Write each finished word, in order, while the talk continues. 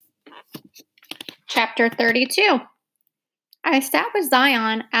Chapter 32. I sat with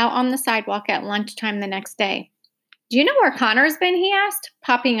Zion out on the sidewalk at lunchtime the next day. Do you know where Connor's been? He asked,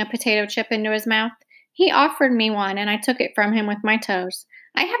 popping a potato chip into his mouth. He offered me one, and I took it from him with my toes.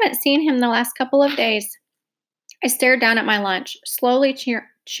 I haven't seen him the last couple of days. I stared down at my lunch, slowly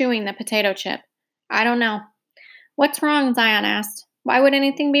chewing the potato chip. I don't know. What's wrong? Zion asked. Why would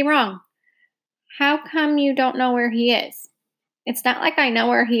anything be wrong? How come you don't know where he is? It's not like I know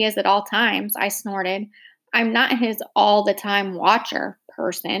where he is at all times, I snorted. I'm not his all-the-time watcher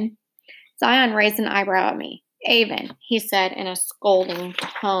person. Zion raised an eyebrow at me. Avon, he said in a scolding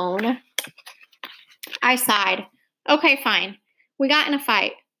tone. I sighed. Okay, fine. We got in a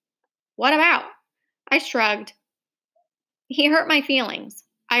fight. What about? I shrugged. He hurt my feelings.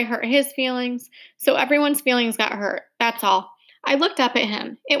 I hurt his feelings, so everyone's feelings got hurt. That's all. I looked up at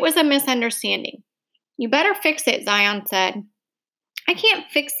him. It was a misunderstanding. You better fix it, Zion said. I can't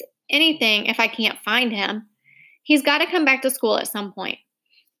fix anything if I can't find him. He's got to come back to school at some point.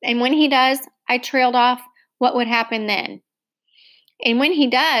 And when he does, I trailed off, what would happen then? And when he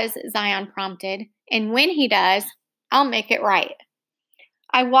does, Zion prompted, and when he does, I'll make it right.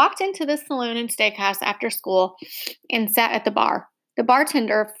 I walked into the saloon and steakhouse after school and sat at the bar. The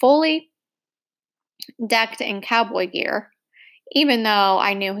bartender, fully decked in cowboy gear, even though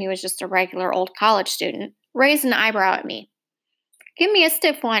I knew he was just a regular old college student, raised an eyebrow at me. Give me a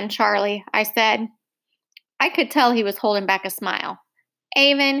stiff one, Charlie, I said. I could tell he was holding back a smile.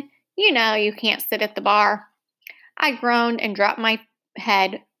 Avon, you know you can't sit at the bar. I groaned and dropped my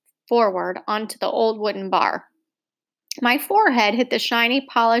head forward onto the old wooden bar. My forehead hit the shiny,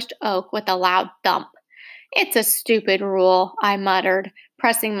 polished oak with a loud thump. It's a stupid rule, I muttered,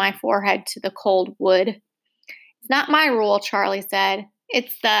 pressing my forehead to the cold wood. It's not my rule, Charlie said.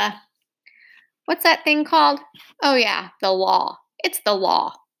 It's the... What's that thing called? Oh yeah, the law. It's the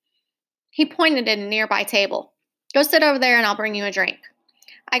law. He pointed at a nearby table. Go sit over there and I'll bring you a drink.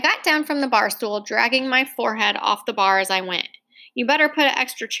 I got down from the bar stool, dragging my forehead off the bar as I went. You better put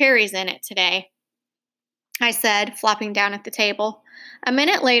extra cherries in it today, I said, flopping down at the table. A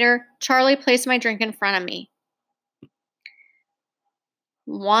minute later, Charlie placed my drink in front of me.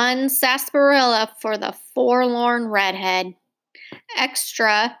 One sarsaparilla for the forlorn redhead.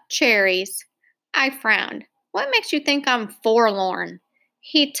 Extra cherries. I frowned. What makes you think I'm forlorn?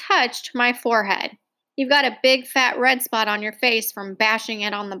 He touched my forehead. You've got a big fat red spot on your face from bashing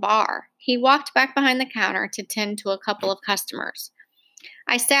it on the bar. He walked back behind the counter to tend to a couple of customers.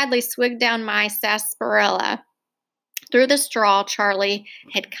 I sadly swigged down my sarsaparilla through the straw Charlie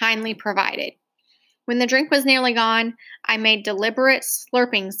had kindly provided. When the drink was nearly gone, I made deliberate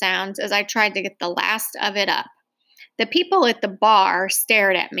slurping sounds as I tried to get the last of it up. The people at the bar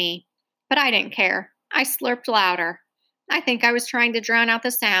stared at me, but I didn't care. I slurped louder. I think I was trying to drown out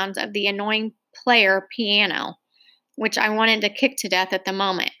the sounds of the annoying player piano, which I wanted to kick to death at the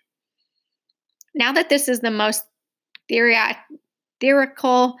moment. Now that this is the most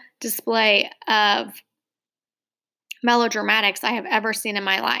theatrical display of melodramatics I have ever seen in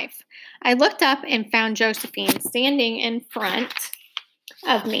my life, I looked up and found Josephine standing in front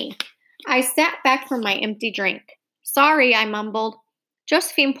of me. I sat back from my empty drink. Sorry, I mumbled.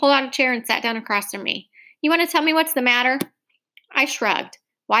 Josephine pulled out a chair and sat down across from me. You want to tell me what's the matter? I shrugged.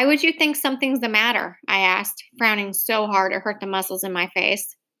 Why would you think something's the matter? I asked, frowning so hard it hurt the muscles in my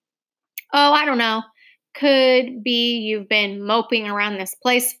face. Oh, I don't know. Could be you've been moping around this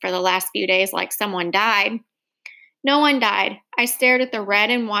place for the last few days like someone died. No one died. I stared at the red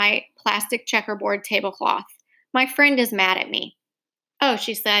and white plastic checkerboard tablecloth. My friend is mad at me. Oh,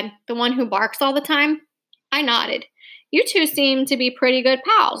 she said, the one who barks all the time? I nodded. You two seem to be pretty good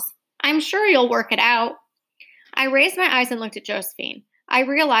pals. I'm sure you'll work it out. I raised my eyes and looked at Josephine. I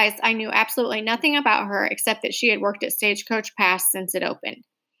realized I knew absolutely nothing about her except that she had worked at Stagecoach Pass since it opened.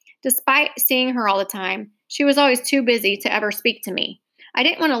 Despite seeing her all the time, she was always too busy to ever speak to me. I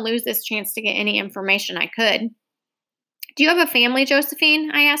didn't want to lose this chance to get any information I could. Do you have a family,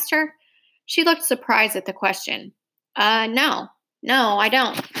 Josephine? I asked her. She looked surprised at the question. No, I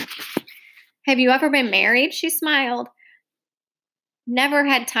don't. Have you ever been married? She smiled. Never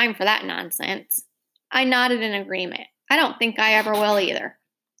had time for that nonsense. I nodded in agreement. I don't think I ever will either.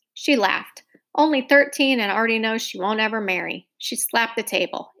 She laughed. Only 13 and already knows she won't ever marry. She slapped the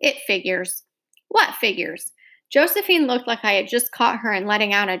table. It figures. What figures? Josephine looked like I had just caught her and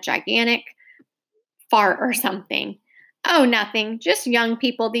letting out a gigantic fart or something. Oh, nothing. Just young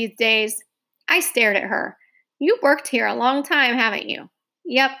people these days. I stared at her. You've worked here a long time, haven't you?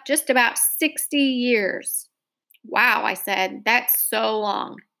 Yep, just about 60 years. Wow, I said. That's so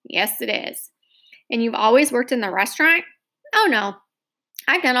long. Yes, it is. And you've always worked in the restaurant? Oh, no.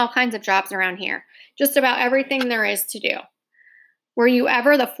 I've done all kinds of jobs around here, just about everything there is to do. Were you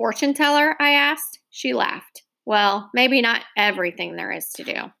ever the fortune teller? I asked. She laughed. Well, maybe not everything there is to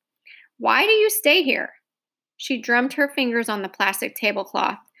do. Why do you stay here? She drummed her fingers on the plastic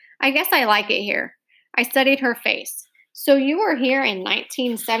tablecloth. I guess I like it here. I studied her face. So you were here in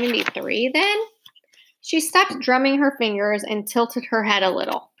 1973 then? She stopped drumming her fingers and tilted her head a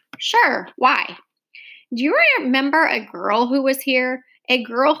little. Sure, why? Do you remember a girl who was here? A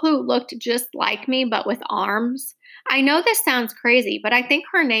girl who looked just like me but with arms? I know this sounds crazy, but I think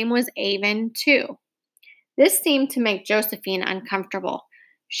her name was Avon too. This seemed to make Josephine uncomfortable.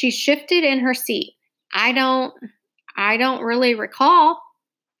 She shifted in her seat. I don't I don't really recall.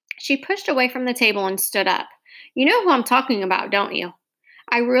 She pushed away from the table and stood up. You know who I'm talking about, don't you?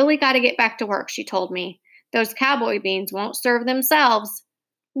 I really got to get back to work, she told me. Those cowboy beans won't serve themselves.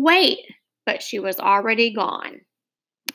 Wait, but she was already gone.